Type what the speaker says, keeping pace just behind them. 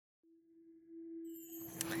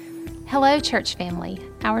Hello, church family.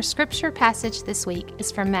 Our scripture passage this week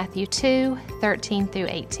is from Matthew 2:13 through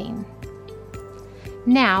 18.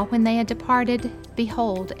 Now, when they had departed,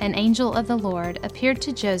 behold, an angel of the Lord appeared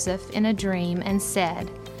to Joseph in a dream and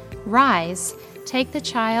said, "Rise, take the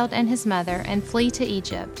child and his mother and flee to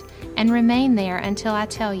Egypt, and remain there until I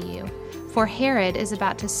tell you, for Herod is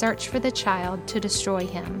about to search for the child to destroy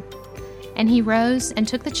him." And he rose and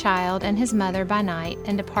took the child and his mother by night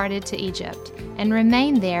and departed to Egypt, and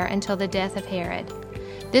remained there until the death of Herod.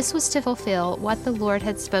 This was to fulfill what the Lord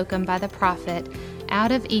had spoken by the prophet,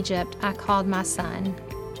 "Out of Egypt I called my son."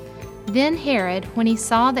 Then Herod, when he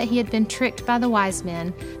saw that he had been tricked by the wise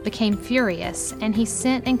men, became furious, and he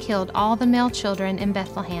sent and killed all the male children in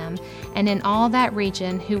Bethlehem and in all that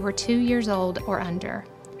region who were 2 years old or under,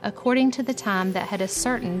 according to the time that had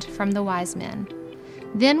ascertained from the wise men.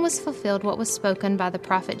 Then was fulfilled what was spoken by the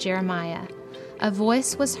prophet Jeremiah. A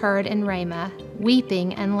voice was heard in Ramah,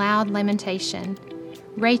 weeping and loud lamentation.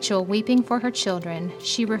 Rachel weeping for her children,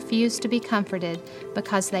 she refused to be comforted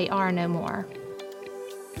because they are no more.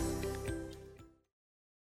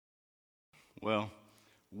 Well,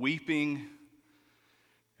 weeping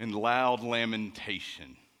and loud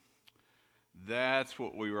lamentation. That's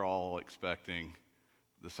what we were all expecting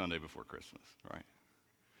the Sunday before Christmas, right?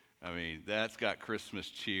 I mean, that's got Christmas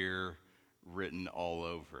cheer written all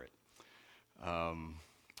over it.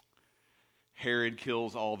 Herod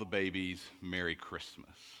kills all the babies, Merry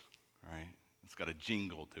Christmas, right? It's got a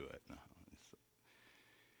jingle to it.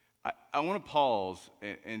 I want to pause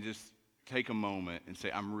and just take a moment and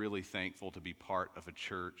say I'm really thankful to be part of a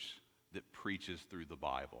church that preaches through the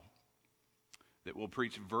Bible, that will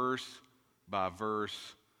preach verse by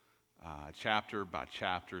verse, chapter by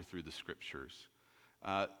chapter through the Scriptures.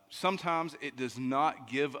 Sometimes it does not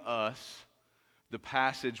give us the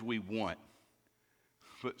passage we want,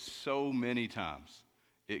 but so many times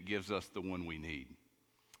it gives us the one we need.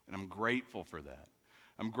 And I'm grateful for that.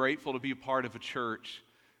 I'm grateful to be a part of a church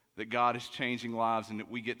that God is changing lives and that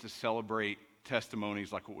we get to celebrate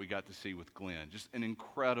testimonies like what we got to see with Glenn. Just an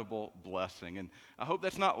incredible blessing. And I hope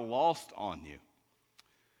that's not lost on you.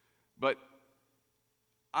 But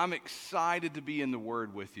I'm excited to be in the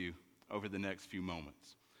Word with you over the next few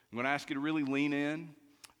moments. I'm going to ask you to really lean in.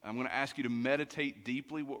 I'm going to ask you to meditate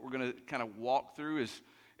deeply. What we're going to kind of walk through is,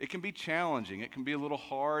 it can be challenging. It can be a little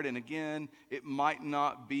hard. And again, it might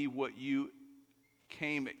not be what you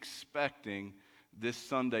came expecting this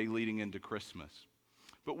Sunday leading into Christmas.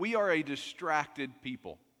 But we are a distracted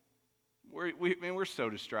people. We're so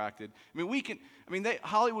distracted.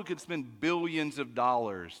 Hollywood could spend billions of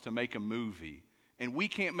dollars to make a movie, and we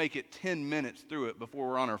can't make it 10 minutes through it before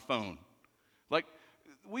we're on our phone. Like,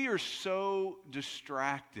 we are so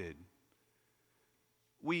distracted.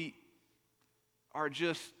 We are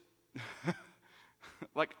just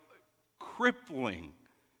like crippling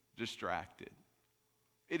distracted.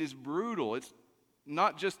 It is brutal. It's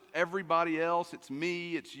not just everybody else. It's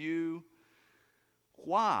me. It's you.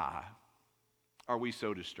 Why are we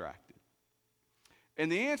so distracted?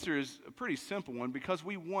 And the answer is a pretty simple one: because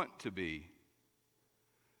we want to be.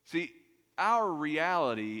 See, our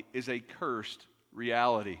reality is a cursed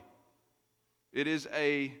reality. It is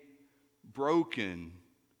a broken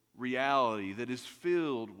reality that is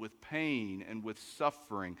filled with pain and with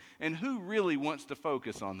suffering. And who really wants to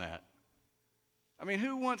focus on that? I mean,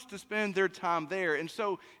 who wants to spend their time there? And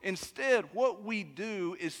so instead, what we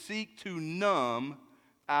do is seek to numb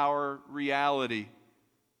our reality.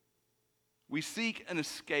 We seek an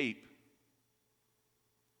escape.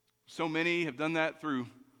 So many have done that through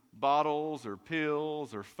bottles or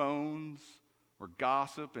pills or phones or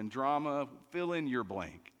gossip and drama. Fill in your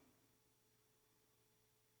blank.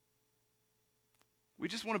 We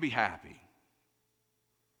just want to be happy.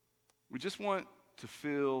 We just want to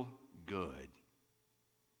feel good.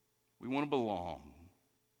 We want to belong.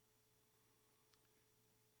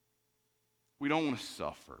 We don't want to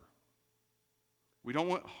suffer. We don't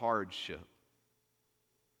want hardship.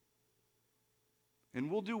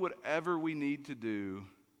 And we'll do whatever we need to do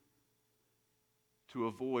to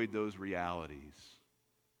avoid those realities,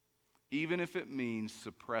 even if it means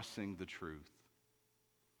suppressing the truth,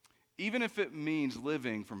 even if it means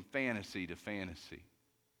living from fantasy to fantasy.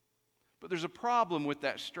 But there's a problem with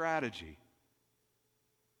that strategy.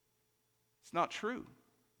 It's not true.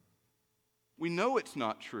 We know it's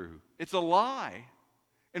not true. It's a lie,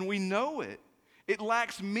 and we know it. It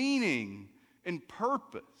lacks meaning and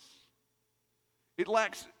purpose. It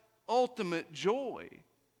lacks ultimate joy.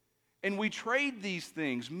 And we trade these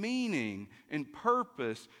things, meaning and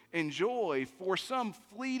purpose and joy, for some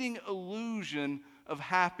fleeting illusion of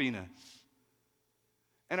happiness.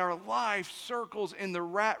 And our life circles in the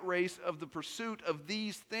rat race of the pursuit of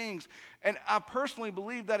these things. And I personally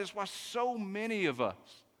believe that is why so many of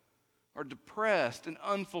us are depressed and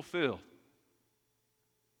unfulfilled.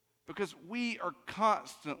 Because we are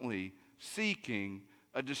constantly seeking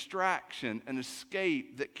a distraction, an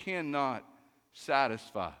escape that cannot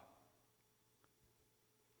satisfy.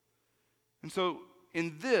 And so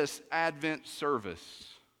in this Advent service,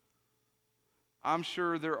 I'm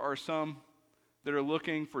sure there are some that are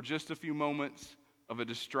looking for just a few moments of a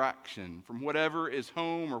distraction from whatever is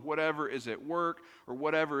home or whatever is at work or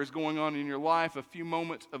whatever is going on in your life, a few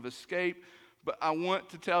moments of escape. But I want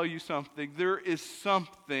to tell you something. There is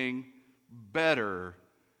something better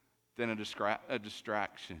than a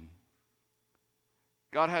distraction.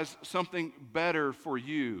 God has something better for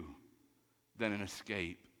you than an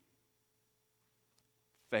escape.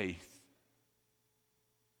 Faith.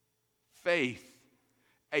 Faith.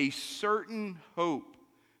 A certain hope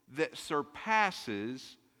that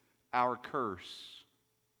surpasses our curse.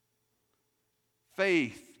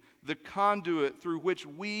 Faith, the conduit through which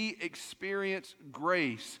we experience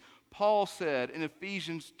grace. Paul said in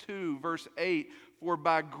Ephesians 2, verse 8, "For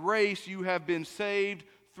by grace you have been saved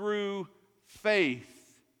through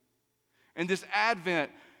faith." And this Advent,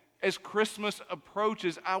 as Christmas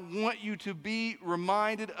approaches, I want you to be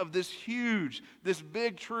reminded of this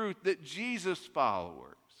big truth that Jesus followers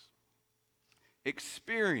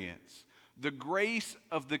experience the grace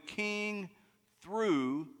of the King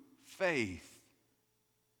through faith.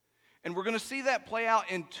 And we're going to see that play out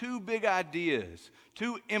in two big ideas,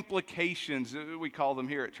 two implications, we call them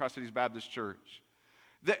here at Tri-Cities Baptist Church,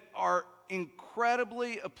 that are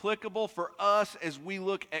incredibly applicable for us as we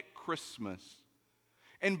look at Christmas.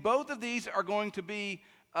 And both of these are going to be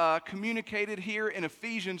communicated here in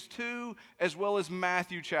Ephesians 2 as well as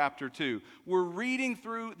Matthew chapter 2. We're reading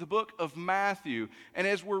through the book of Matthew, and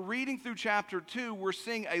as we're reading through chapter 2, we're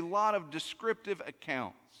seeing a lot of descriptive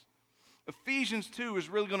accounts. Ephesians 2 is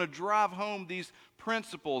really going to drive home these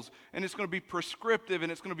principles, and it's going to be prescriptive, and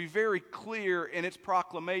it's going to be very clear in its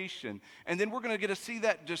proclamation. And then we're going to get to see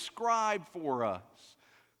that described for us,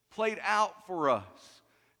 played out for us,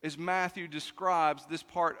 as Matthew describes this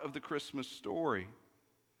part of the Christmas story.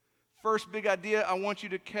 First big idea, I want you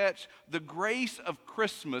to catch the grace of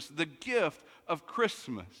Christmas, the gift of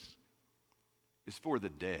Christmas is for the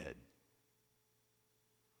dead.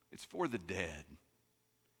 It's for the dead. You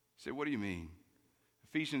say, what do you mean?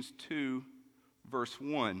 Ephesians 2, verse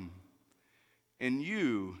 1. "And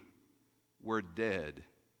you were dead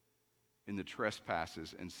in the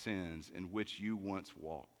trespasses and sins in which you once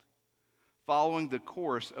walked, following the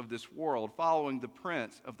course of this world, following the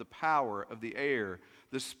prince of the power of the air,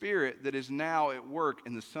 the spirit that is now at work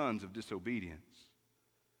in the sons of disobedience,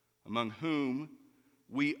 among whom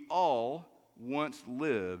we all once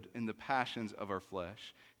lived in the passions of our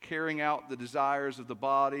flesh, carrying out the desires of the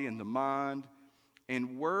body and the mind,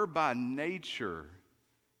 and were by nature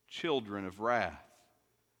children of wrath,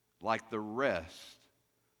 like the rest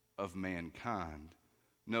of mankind."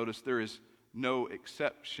 Notice there is no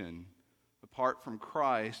exception. Apart from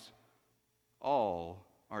Christ, all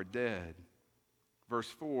are dead. Verse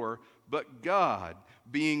 4, "But God,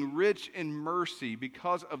 being rich in mercy,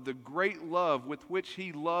 because of the great love with which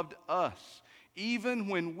He loved us, even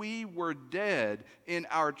when we were dead in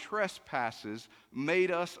our trespasses, made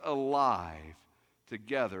us alive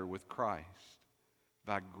together with Christ.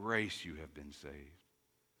 By grace you have been saved,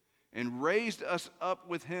 and raised us up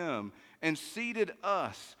with Him, and seated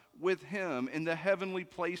us with Him in the heavenly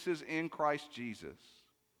places in Christ Jesus,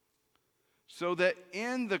 so that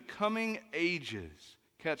in the coming ages,"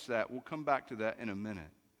 catch that, we'll come back to that in a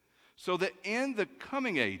minute, "so that in the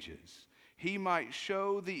coming ages He might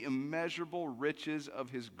show the immeasurable riches of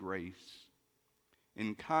His grace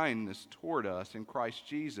in kindness toward us in Christ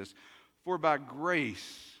Jesus. For by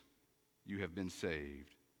grace you have been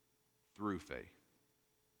saved through faith.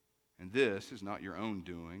 And this is not your own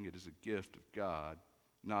doing, it is a gift of God,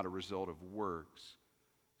 not a result of works,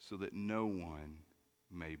 so that no one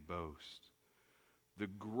may boast." The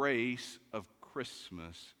grace of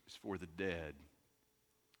Christmas is for the dead.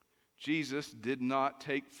 Jesus did not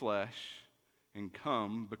take flesh and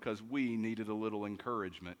come because we needed a little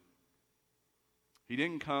encouragement. He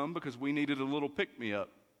didn't come because we needed a little pick-me-up.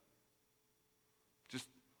 Just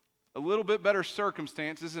a little bit better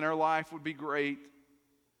circumstances and our life would be great.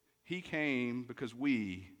 He came because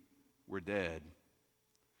we were dead.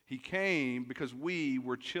 He came because we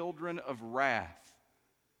were children of wrath,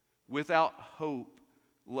 without hope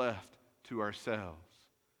left to ourselves.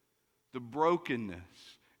 The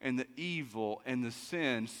brokenness and the evil and the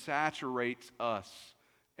sin saturates us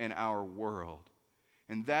and our world.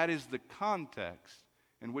 And that is the context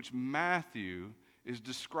in which Matthew is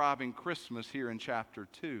describing Christmas here in chapter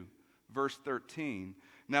 2, verse 13.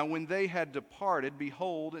 Now when they had departed,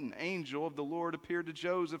 behold, an angel of the Lord appeared to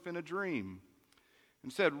Joseph in a dream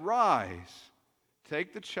and said, Rise,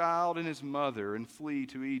 take the child and his mother and flee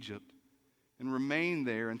to Egypt and remain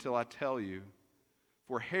there until I tell you.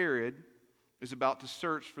 For Herod is about to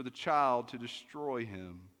search for the child to destroy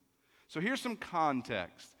him. So here's some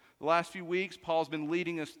context. The last few weeks, Paul's been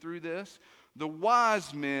leading us through this. The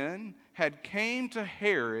wise men had came to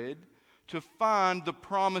Herod to find the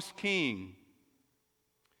promised king.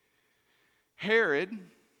 Herod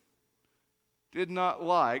did not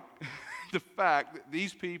like the fact that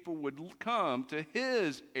these people would come to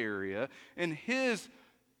his area in his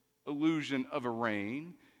illusion of a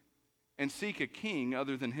reign and seek a king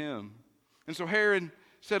other than him. And so Herod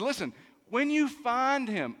said, listen, when you find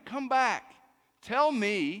him, come back. Tell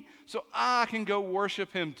me so I can go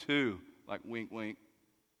worship him too. Like wink, wink.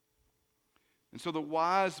 And so the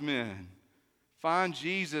wise men find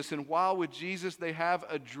Jesus, and while with Jesus they have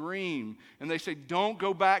a dream. And they say, don't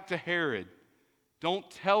go back to Herod. Don't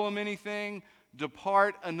tell him anything.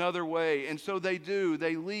 Depart another way. And so they do.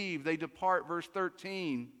 They leave. They depart. Verse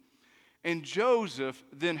 13. And Joseph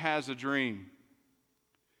then has a dream.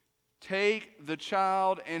 Take the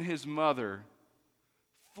child and his mother.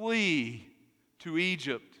 Flee to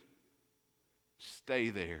Egypt. Stay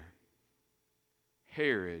there.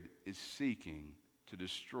 Herod is seeking to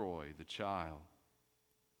destroy the child.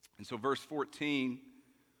 And so verse 14,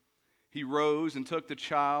 he rose and took the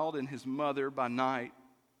child and his mother by night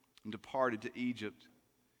and departed to Egypt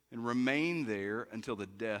and remained there until the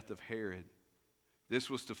death of Herod. This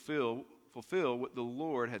was to fulfill what the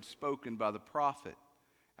Lord had spoken by the prophet.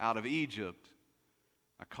 Out of Egypt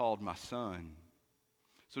I called my son.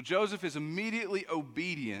 So Joseph is immediately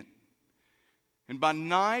obedient. And by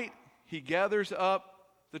night he gathers up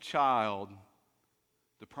the child,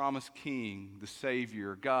 the promised king, the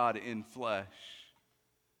Savior, God in flesh,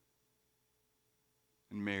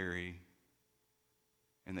 and Mary,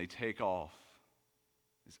 and they take off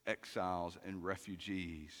as exiles and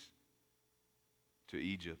refugees to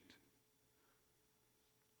Egypt.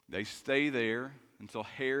 They stay there until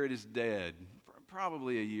Herod is dead,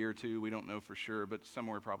 probably a year or two, we don't know for sure, but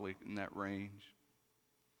somewhere probably in that range.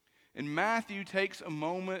 And Matthew takes a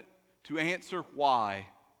moment to answer why.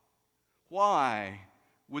 Why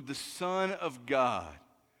would the Son of God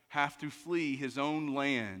have to flee his own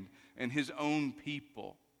land and his own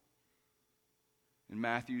people? And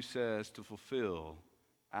Matthew says, to fulfill,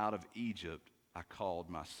 out of Egypt I called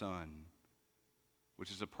my son,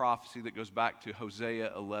 which is a prophecy that goes back to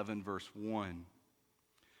Hosea 11, verse 1.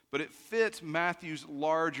 But it fits Matthew's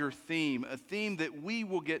larger theme, a theme that we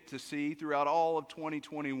will get to see throughout all of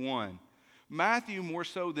 2021. Matthew, more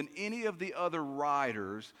so than any of the other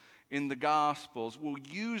writers in the Gospels, will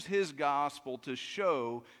use his gospel to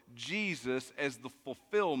show Jesus as the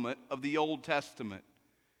fulfillment of the Old Testament.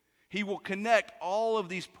 He will connect all of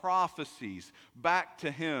these prophecies back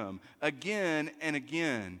to him again and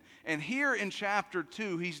again. And here in chapter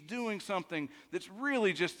 2, he's doing something that's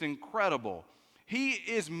really just incredible. He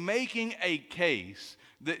is making a case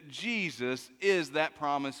that Jesus is that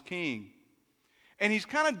promised king. And he's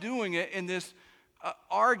kind of doing it in this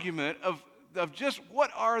argument of just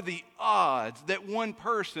what are the odds that one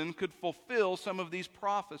person could fulfill some of these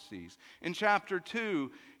prophecies. In chapter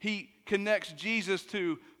 2, he connects Jesus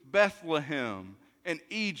to Bethlehem and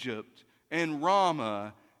Egypt and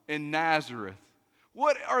Ramah and Nazareth.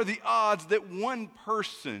 What are the odds that one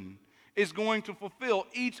person is going to fulfill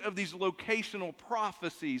each of these locational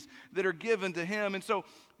prophecies that are given to him? And so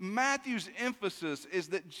Matthew's emphasis is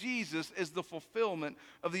that Jesus is the fulfillment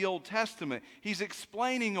of the Old Testament. He's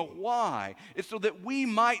explaining a why. It's so that we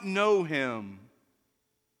might know him,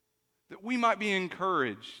 that we might be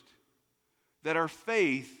encouraged, that our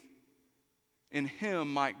faith in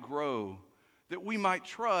him might grow, that we might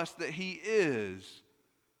trust that he is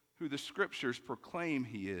who the Scriptures proclaim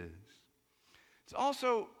he is. It's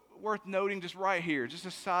also worth noting just right here, just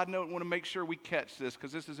a side note, I want to make sure we catch this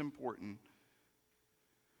because this is important.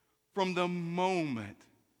 From the moment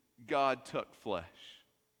God took flesh,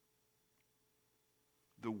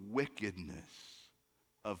 the wickedness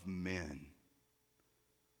of men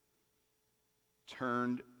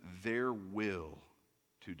turned their will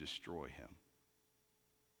to destroy him.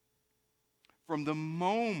 From the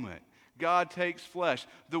moment God takes flesh,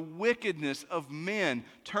 the wickedness of men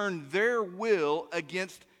turned their will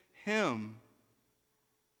against him.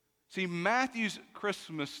 See, Matthew's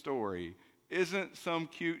Christmas story isn't some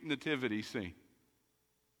cute nativity scene.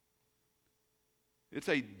 It's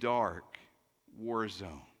a dark, war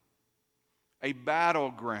zone, a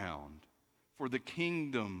battleground for the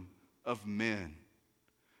kingdom of men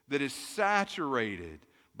that is saturated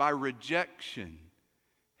by rejection,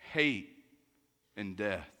 hate, and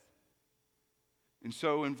death. And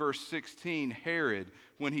so in verse 16, Herod,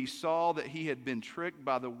 when he saw that he had been tricked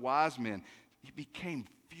by the wise men, he became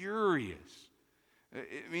furious.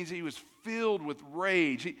 It means he was filled with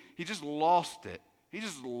rage. He just lost it. He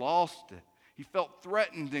just lost it. He felt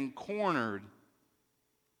threatened and cornered.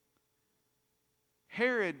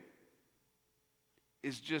 Herod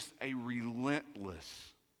is just a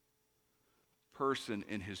relentless person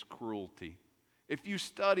in his cruelty. If you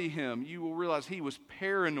study him, you will realize he was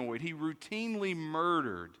paranoid. He routinely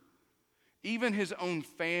murdered even his own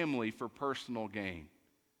family for personal gain.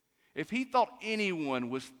 If he thought anyone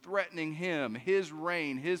was threatening him, his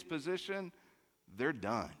reign, his position, they're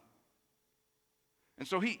done. And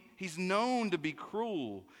so he's known to be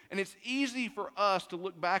cruel. And it's easy for us to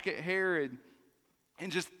look back at Herod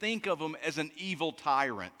and just think of him as an evil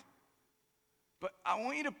tyrant. But I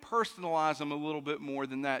want you to personalize him a little bit more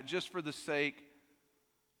than that, just for the sake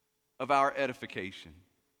of our edification,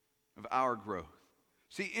 of our growth.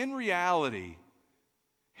 See, in reality,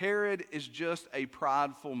 Herod is just a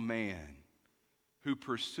prideful man who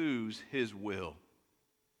pursues his will.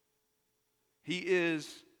 He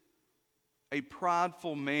is a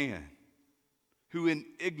prideful man who in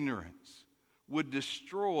ignorance would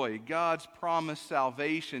destroy God's promised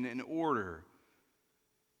salvation in order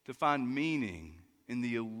to find meaning in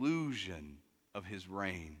the illusion of his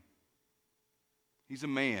reign. He's a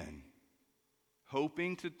man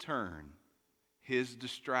hoping to turn his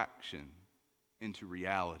distraction into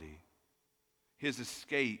reality, his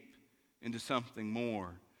escape into something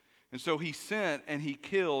more. And so he sent and he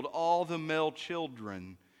killed all the male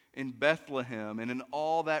children in Bethlehem and in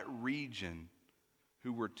all that region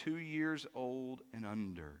who were 2 years old and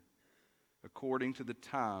under, according to the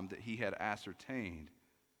time that he had ascertained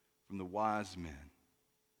from the wise men.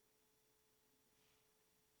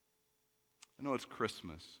 I know it's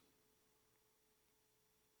Christmas,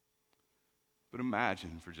 but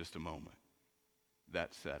imagine for just a moment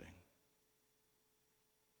that setting.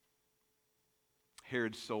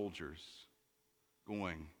 Herod's soldiers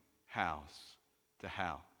going house to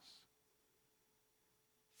house,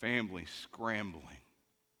 families scrambling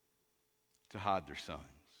to hide their sons,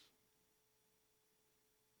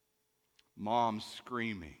 moms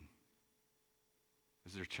screaming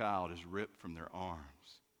as their child is ripped from their arms,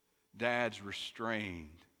 dads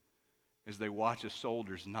restrained as they watch a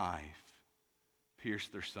soldier's knife pierce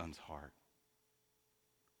their son's heart.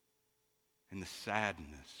 And the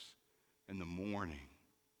sadness and the mourning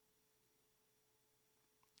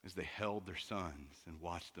as they held their sons and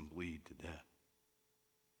watched them bleed to death.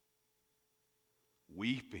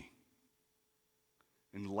 Weeping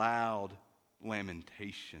in loud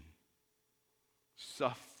lamentation,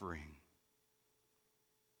 suffering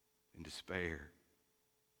and despair.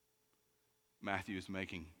 Matthew is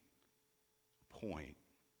making a point.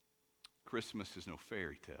 Christmas is no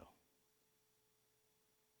fairy tale.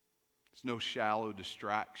 It's no shallow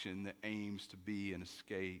distraction that aims to be an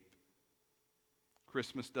escape.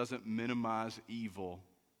 Christmas doesn't minimize evil.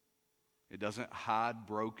 It doesn't hide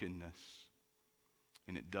brokenness.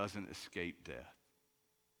 And it doesn't escape death.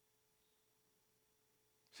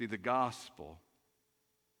 See, the gospel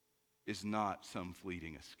is not some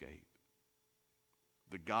fleeting escape.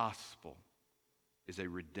 The gospel is a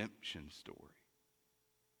redemption story.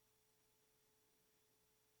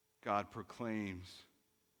 God proclaims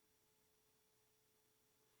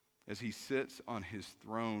as he sits on his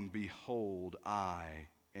throne, "Behold, I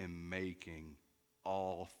am making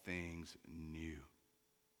all things new."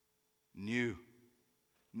 New.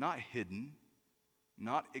 Not hidden,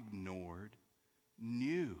 not ignored,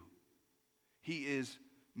 new. He is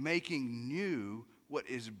making new what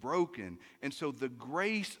is broken. And so the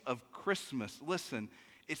grace of Christmas, listen,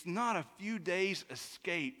 it's not a few days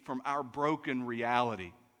escape from our broken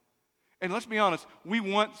reality. And let's be honest, we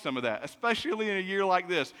want some of that, especially in a year like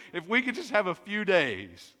this. If we could just have a few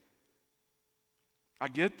days, I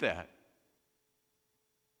get that.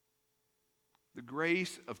 The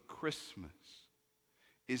grace of Christmas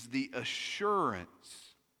is the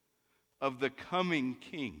assurance of the coming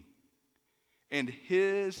King and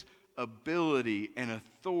his ability and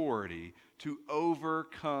authority to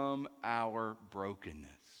overcome our brokenness.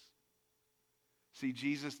 See,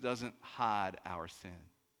 Jesus doesn't hide our sin.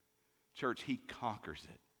 Church, he conquers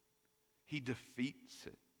it. He defeats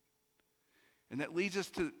it. And that leads us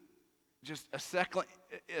to just a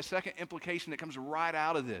second implication that comes right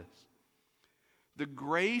out of this. The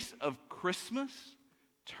grace of Christmas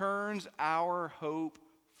turns our hope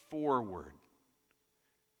forward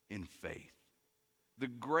in faith. The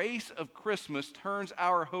grace of Christmas turns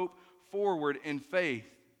our hope forward in faith.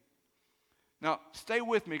 Now, stay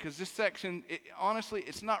with me because this section, honestly,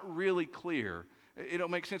 it's not really clear. It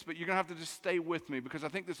don't make sense, but you're going to have to just stay with me because I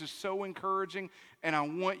think this is so encouraging and I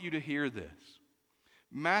want you to hear this.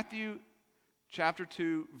 Matthew chapter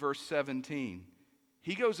 2, verse 17.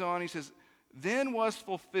 He goes on, he says, "Then was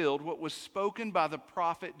fulfilled what was spoken by the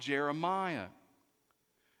prophet Jeremiah.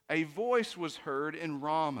 A voice was heard in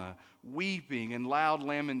Ramah, weeping and loud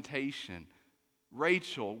lamentation.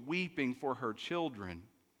 Rachel weeping for her children.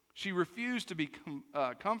 She refused to be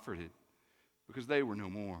comforted because they were no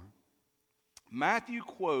more." Matthew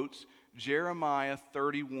quotes Jeremiah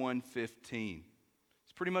 31:15.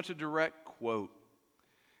 It's pretty much a direct quote.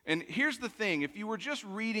 And here's the thing, if you were just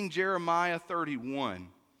reading Jeremiah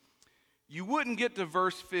 31, you wouldn't get to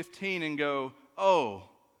verse 15 and go, "Oh,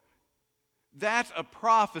 that's a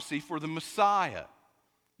prophecy for the Messiah."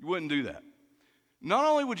 You wouldn't do that. Not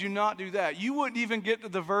only would you not do that, you wouldn't even get to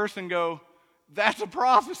the verse and go, "That's a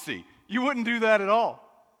prophecy." You wouldn't do that at all.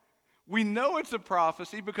 We know it's a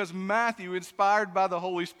prophecy because Matthew, inspired by the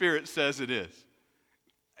Holy Spirit, says it is.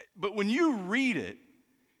 But when you read it,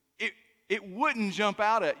 it wouldn't jump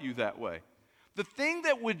out at you that way. The thing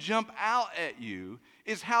that would jump out at you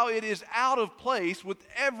is how it is out of place with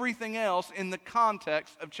everything else in the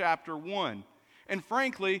context of chapter 1. And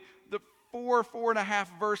frankly, the four and a half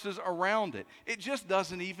verses around it. It just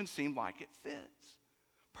doesn't even seem like it fits.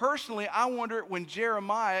 Personally, I wonder when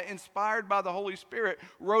Jeremiah, inspired by the Holy Spirit,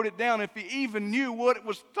 wrote it down, if he even knew what it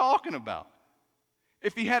was talking about.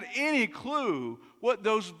 If he had any clue what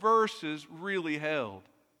those verses really held.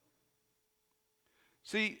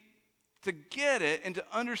 See, to get it and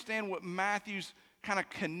to understand what Matthew's kind of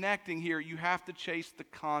connecting here, you have to chase the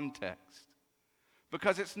context.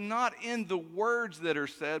 Because it's not in the words that are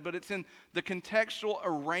said, but it's in the contextual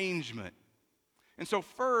arrangement. And so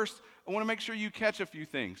first, I want to make sure you catch a few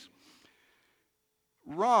things.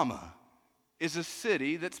 Ramah is a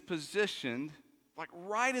city that's positioned like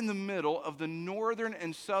right in the middle of the northern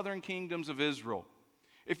and southern kingdoms of Israel.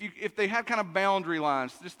 If they had kind of boundary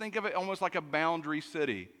lines, just think of it almost like a boundary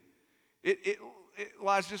city. It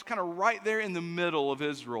lies just kind of right there in the middle of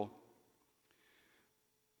Israel.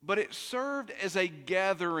 But it served as a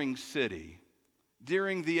gathering city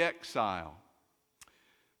during the exile.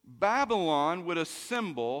 Babylon would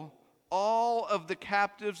assemble all of the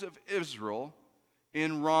captives of Israel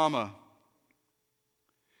in Ramah.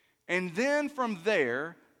 And then from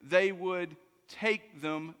there, they would take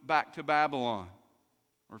them back to Babylon,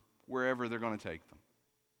 or wherever they're going to take them.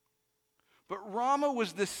 But Ramah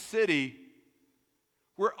was this city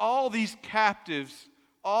where all these captives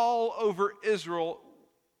all over Israel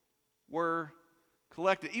were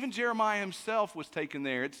collected. Even Jeremiah himself was taken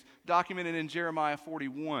there. It's documented in Jeremiah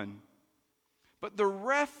 41. But the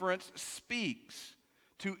reference speaks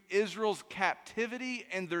to Israel's captivity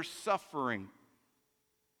and their suffering.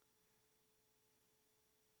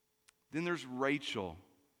 Then there's Rachel.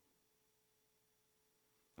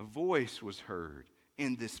 A voice was heard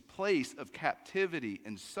in this place of captivity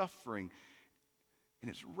and suffering, and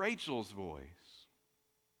it's Rachel's voice.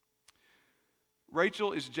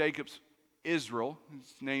 Rachel is Israel,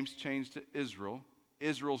 his name's changed to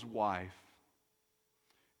Israel's wife.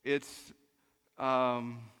 It's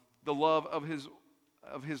the love of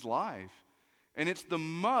his life. And it's the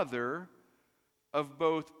mother of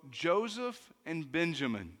both Joseph and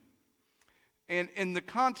Benjamin. And in the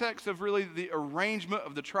context of really the arrangement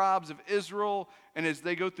of the tribes of Israel, and as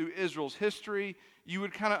they go through Israel's history, you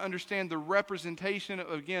would kind of understand the representation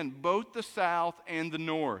of, again, both the south and the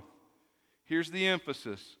north. Here's the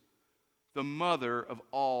emphasis: the mother of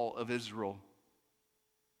all of Israel.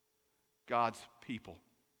 God's people.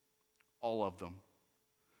 All of them.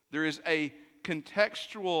 There is a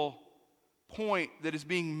contextual point that is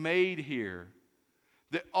being made here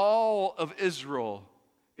that all of Israel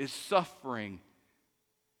is suffering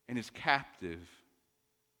and is captive.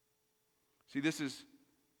 See, this is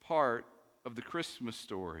part of the Christmas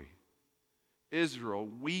story. Israel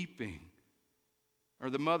weeping, or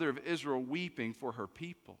the mother of Israel weeping for her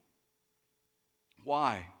people.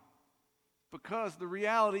 Why? Because the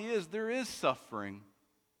reality is there is suffering.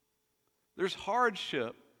 There's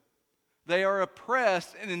hardship. They are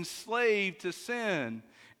oppressed and enslaved to sin.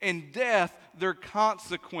 And death, their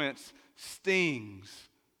consequence, stings.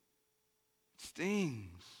 It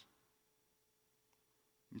stings.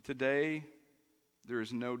 And today, there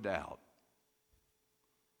is no doubt,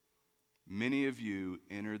 many of you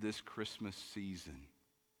enter this Christmas season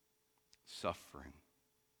suffering,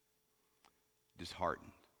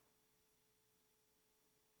 disheartened,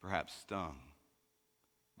 perhaps stung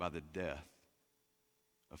by the death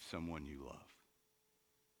of someone you love.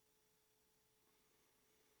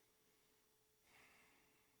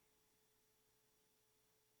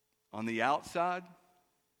 On the outside,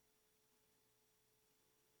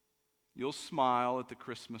 you'll smile at the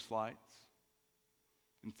Christmas lights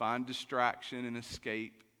and find distraction and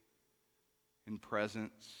escape in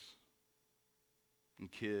presents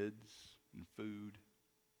and kids and food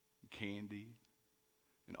and candy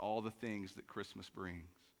and all the things that Christmas brings.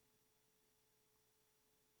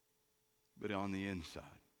 But on the inside,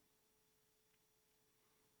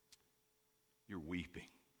 you're weeping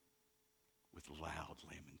with loud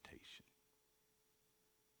lamentation.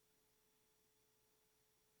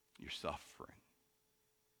 You're suffering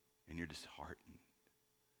and you're disheartened.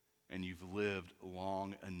 And you've lived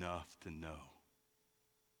long enough to know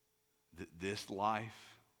that this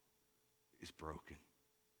life is broken.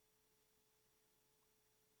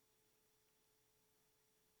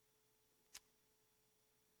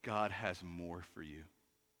 God has more for you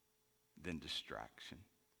than distraction.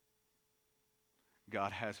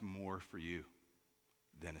 God has more for you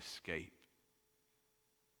than escape.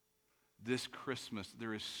 This Christmas,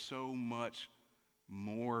 there is so much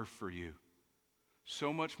more for you.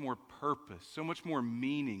 So much more purpose, so much more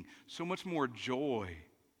meaning, so much more joy.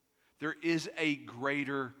 There is a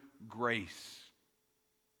greater grace.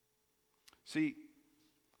 See,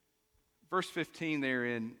 verse 15 there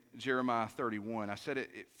in Jeremiah 31, I said it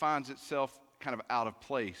finds itself kind of out of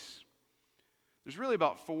place. There's really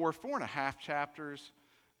about 4.5 chapters.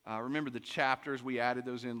 Remember the chapters, we added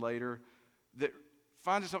those in later, that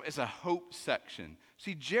finds itself as a hope section.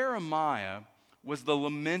 See, Jeremiah was the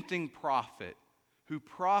lamenting prophet who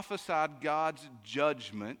prophesied God's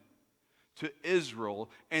judgment to Israel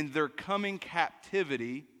and their coming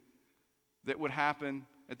captivity that would happen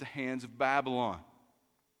at the hands of Babylon.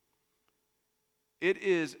 It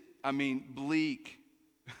is, bleak.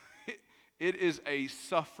 It is a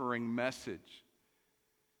suffering message.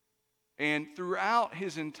 And throughout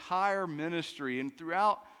his entire ministry and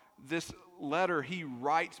throughout this letter, he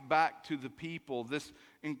writes back to the people this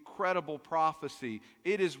incredible prophecy.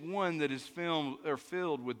 It is one that is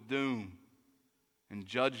filled with doom and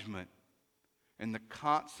judgment and the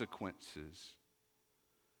consequences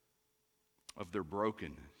of their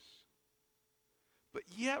brokenness. But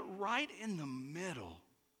yet, right in the middle,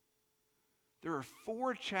 there are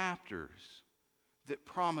 4 chapters that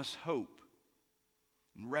promise hope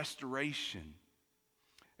and restoration.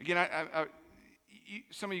 Again,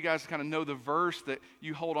 some of you guys kind of know the verse that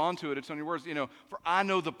you hold on to it. It's on your words, for I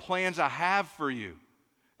know the plans I have for you.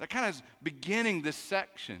 That kind of is beginning this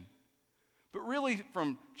section. But really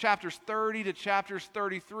from chapters 30 to chapters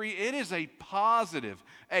 33, it is a positive,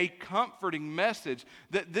 a comforting message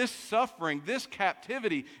that this suffering, this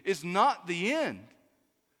captivity is not the end.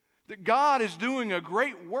 That God is doing a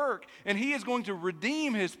great work and He is going to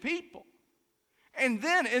redeem His people. And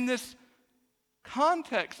then in this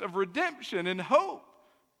context of redemption and hope,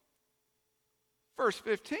 verse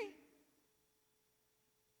 15,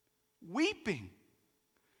 weeping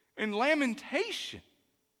and lamentation.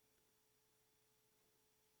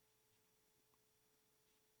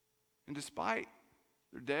 And despite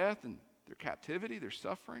their death and their captivity, their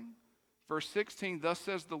suffering, verse 16, thus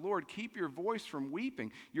says the Lord, keep your voice from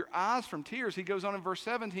weeping, your eyes from tears. He goes on in verse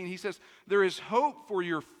 17, he says, there is hope for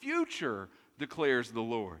your future, declares the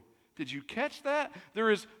Lord. Did you catch that?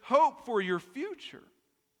 There is hope for your future.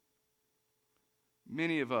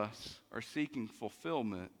 Many of us are seeking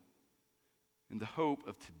fulfillment in the hope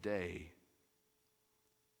of today.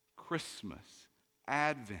 Christmas,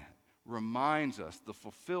 Advent, reminds us the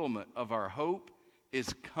fulfillment of our hope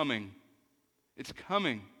is coming. It's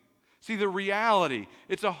coming. See, the reality,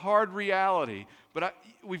 it's a hard reality, but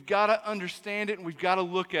we've got to understand it and we've got to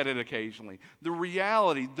look at it occasionally. The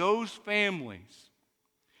reality, those families,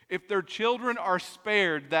 if their children are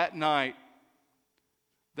spared that night,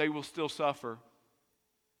 they will still suffer.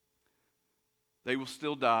 They will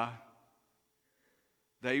still die.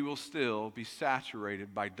 They will still be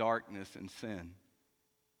saturated by darkness and sin.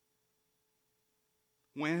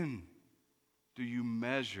 When do you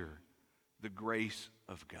measure the grace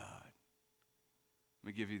of God? Let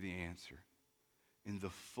me give you the answer. In the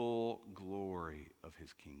full glory of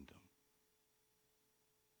His kingdom.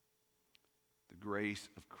 The grace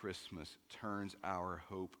of Christmas turns our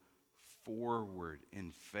hope forward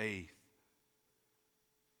in faith.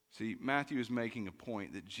 See, Matthew is making a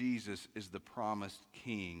point that Jesus is the promised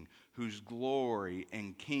King whose glory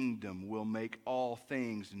and kingdom will make all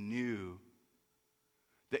things new.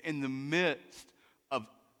 That in the midst of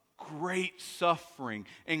great suffering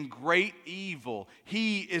and great evil,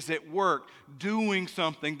 He is at work doing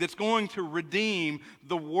something that's going to redeem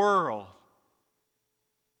the world.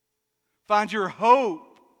 Find your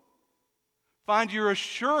hope. Find your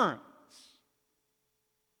assurance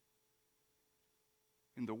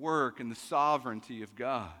in the work and the sovereignty of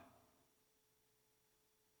God.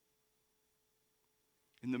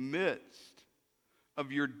 In the midst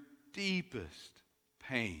of your deepest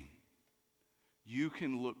pain, you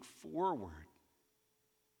can look forward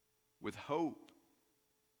with hope,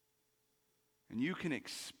 and you can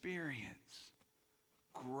experience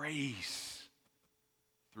grace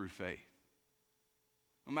through faith.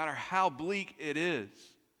 No matter how bleak it is,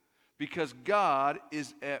 because God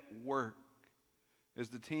is at work. As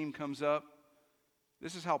the team comes up,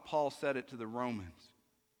 this is how Paul said it to the Romans.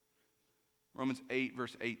 Romans 8,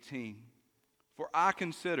 verse 18. For I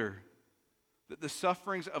consider that the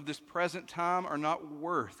sufferings of this present time are not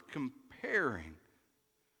worth comparing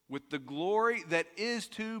with the glory that is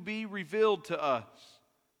to be revealed to us.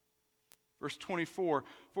 Verse 24.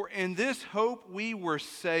 For in this hope we were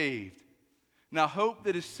saved. Now hope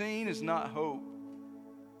that is seen is not hope.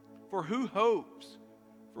 For who hopes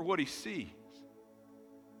for what he sees?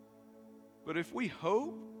 But if we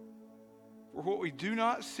hope for what we do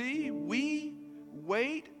not see, we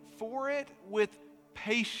wait for it with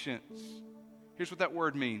patience. Here's what that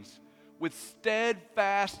word means. With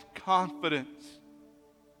steadfast confidence,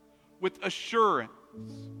 with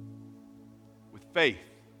assurance, with faith.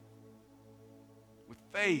 With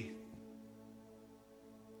faith.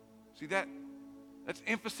 See that's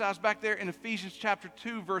emphasized back there in Ephesians chapter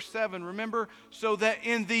 2, verse 7. Remember, so that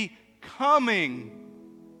in the coming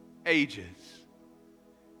ages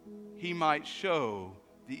He might show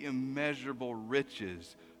the immeasurable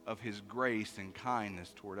riches of His grace and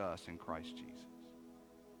kindness toward us in Christ Jesus.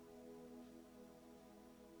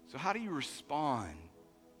 So how do you respond?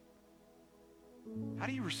 How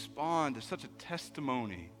do you respond to such a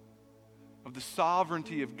testimony of the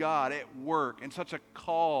sovereignty of God at work and such a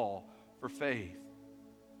call for faith?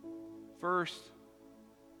 First,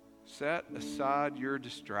 set aside your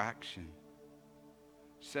distraction.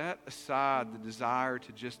 Set aside the desire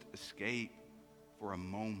to just escape for a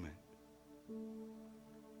moment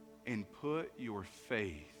and put your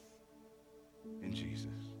faith in Jesus.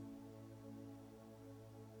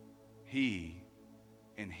 He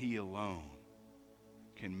and He alone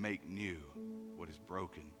can make new what is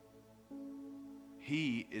broken.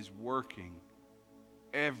 He is working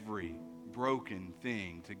every broken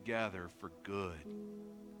thing together for good,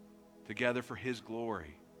 together for His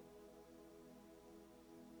glory.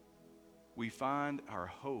 We find our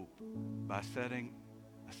hope by setting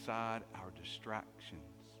aside our distractions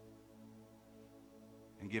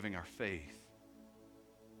and giving our faith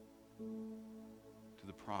to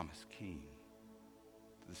the promised King,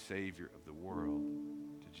 to the Savior of the world,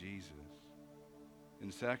 to Jesus.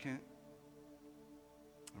 And second,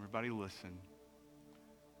 everybody listen,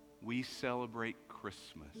 we celebrate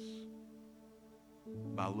Christmas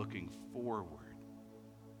by looking forward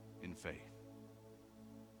in faith.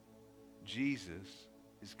 Jesus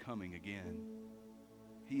is coming again.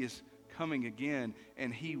 He is coming again,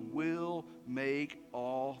 and He will make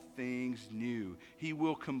all things new. He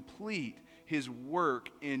will complete His work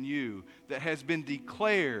in you that has been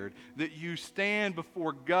declared, that you stand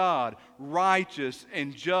before God righteous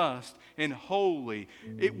and just and holy.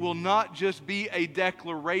 It will not just be a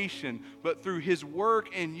declaration, but through His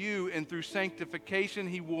work in you and through sanctification,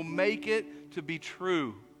 He will make it to be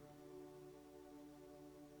true.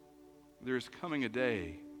 There is coming a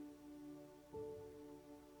day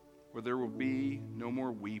where there will be no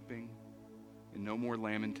more weeping and no more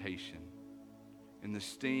lamentation, and the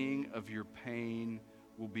sting of your pain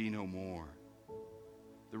will be no more.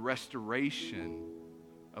 The restoration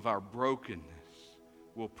of our brokenness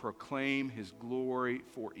will proclaim His glory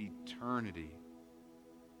for eternity.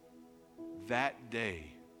 That day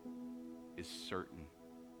is certain.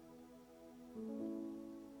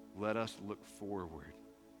 Let us look forward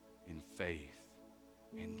in faith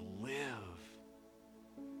and live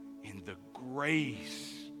in the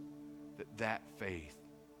grace that faith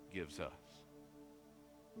gives us.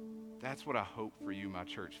 That's what I hope for you, my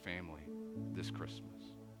church family, this Christmas.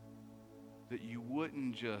 That you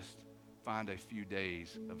wouldn't just find a few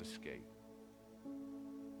days of escape,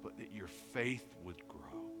 but that your faith would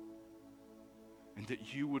grow, and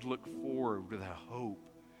that you would look forward with a hope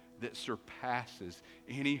that surpasses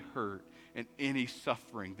any hurt and any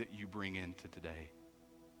suffering that you bring into today.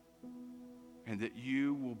 And that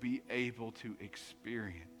you will be able to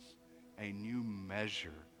experience a new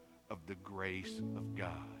measure of the grace of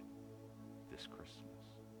God this Christmas.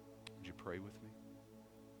 pray with me?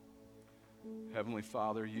 Heavenly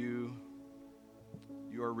Father, you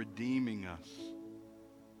are redeeming us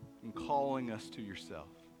and calling us to yourself.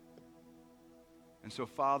 And so,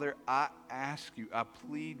 Father, I ask you, I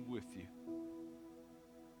plead with you,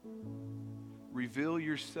 reveal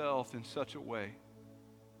yourself in such a way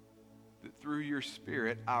that through your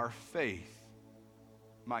Spirit, our faith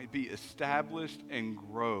might be established and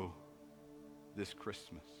grow this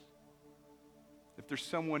Christmas. If there's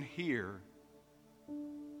someone here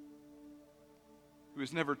who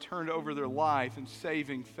has never turned over their life in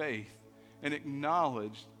saving faith and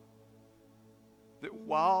acknowledged that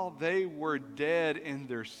while they were dead in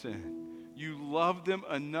their sin, you loved them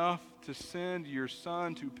enough to send your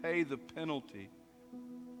Son to pay the penalty,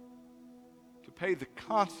 to pay the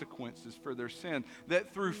consequences for their sin,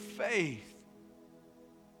 that through faith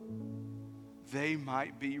they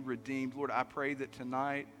might be redeemed. Lord, I pray that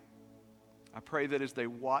tonight, I pray that as they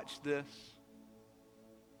watch this,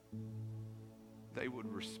 they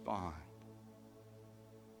would respond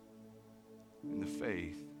in the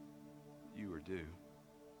faith you are due.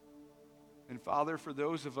 And Father, for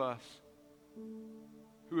those of us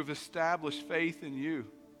who have established faith in you,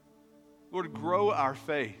 Lord, grow our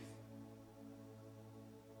faith.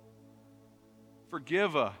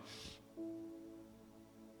 Forgive us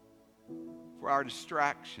for our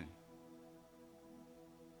distraction.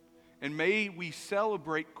 And may we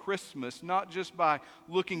celebrate Christmas not just by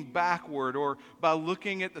looking backward or by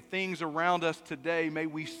looking at the things around us today. May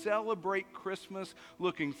we celebrate Christmas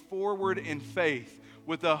looking forward in faith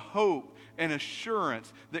with a hope and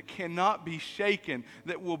assurance that cannot be shaken,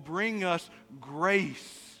 that will bring us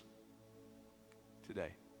grace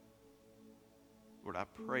today. Lord, I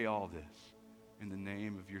pray all this in the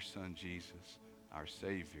name of your Son, Jesus, our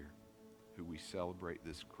Savior, who we celebrate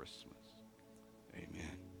this Christmas.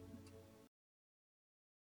 Amen.